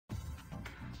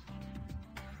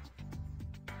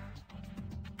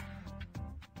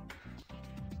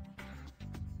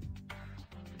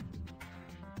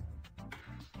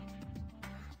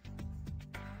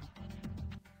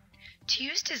To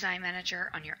use Design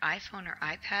Manager on your iPhone or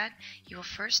iPad, you will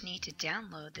first need to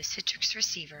download the Citrix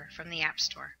receiver from the App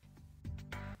Store.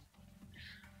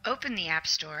 Open the App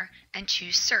Store and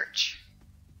choose Search.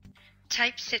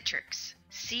 Type Citrix,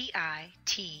 C-I-T-R-I-X,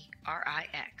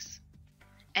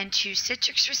 and choose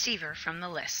Citrix Receiver from the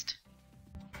list.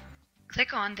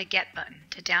 Click on the Get button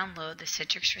to download the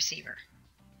Citrix receiver.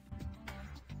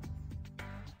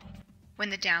 When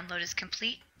the download is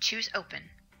complete, choose Open.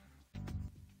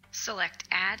 Select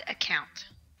Add Account.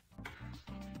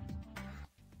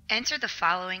 Enter the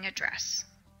following address: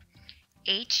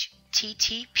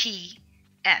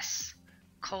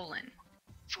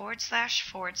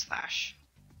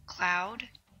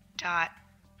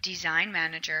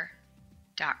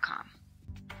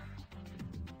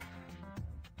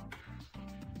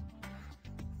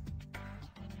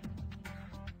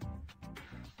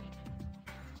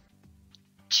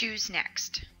 Choose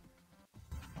Next.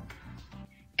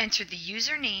 Enter the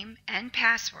username and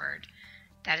password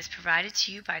that is provided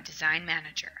to you by Design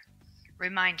Manager.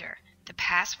 Reminder, the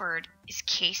password is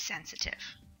case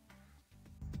sensitive.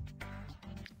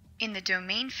 In the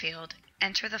domain field,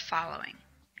 enter the following: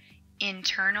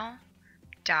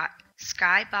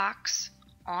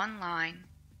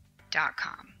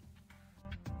 internal.skyboxonline.com.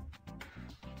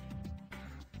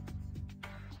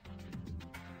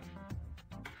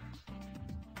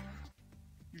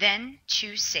 Then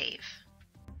choose Save.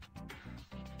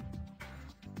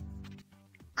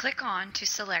 Click on to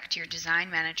select your Design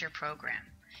Manager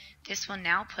program. This will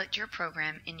now put your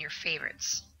program in your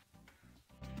favorites.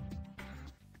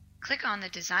 Click on the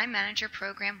Design Manager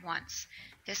program once.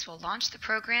 This will launch the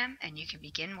program and you can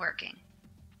begin working.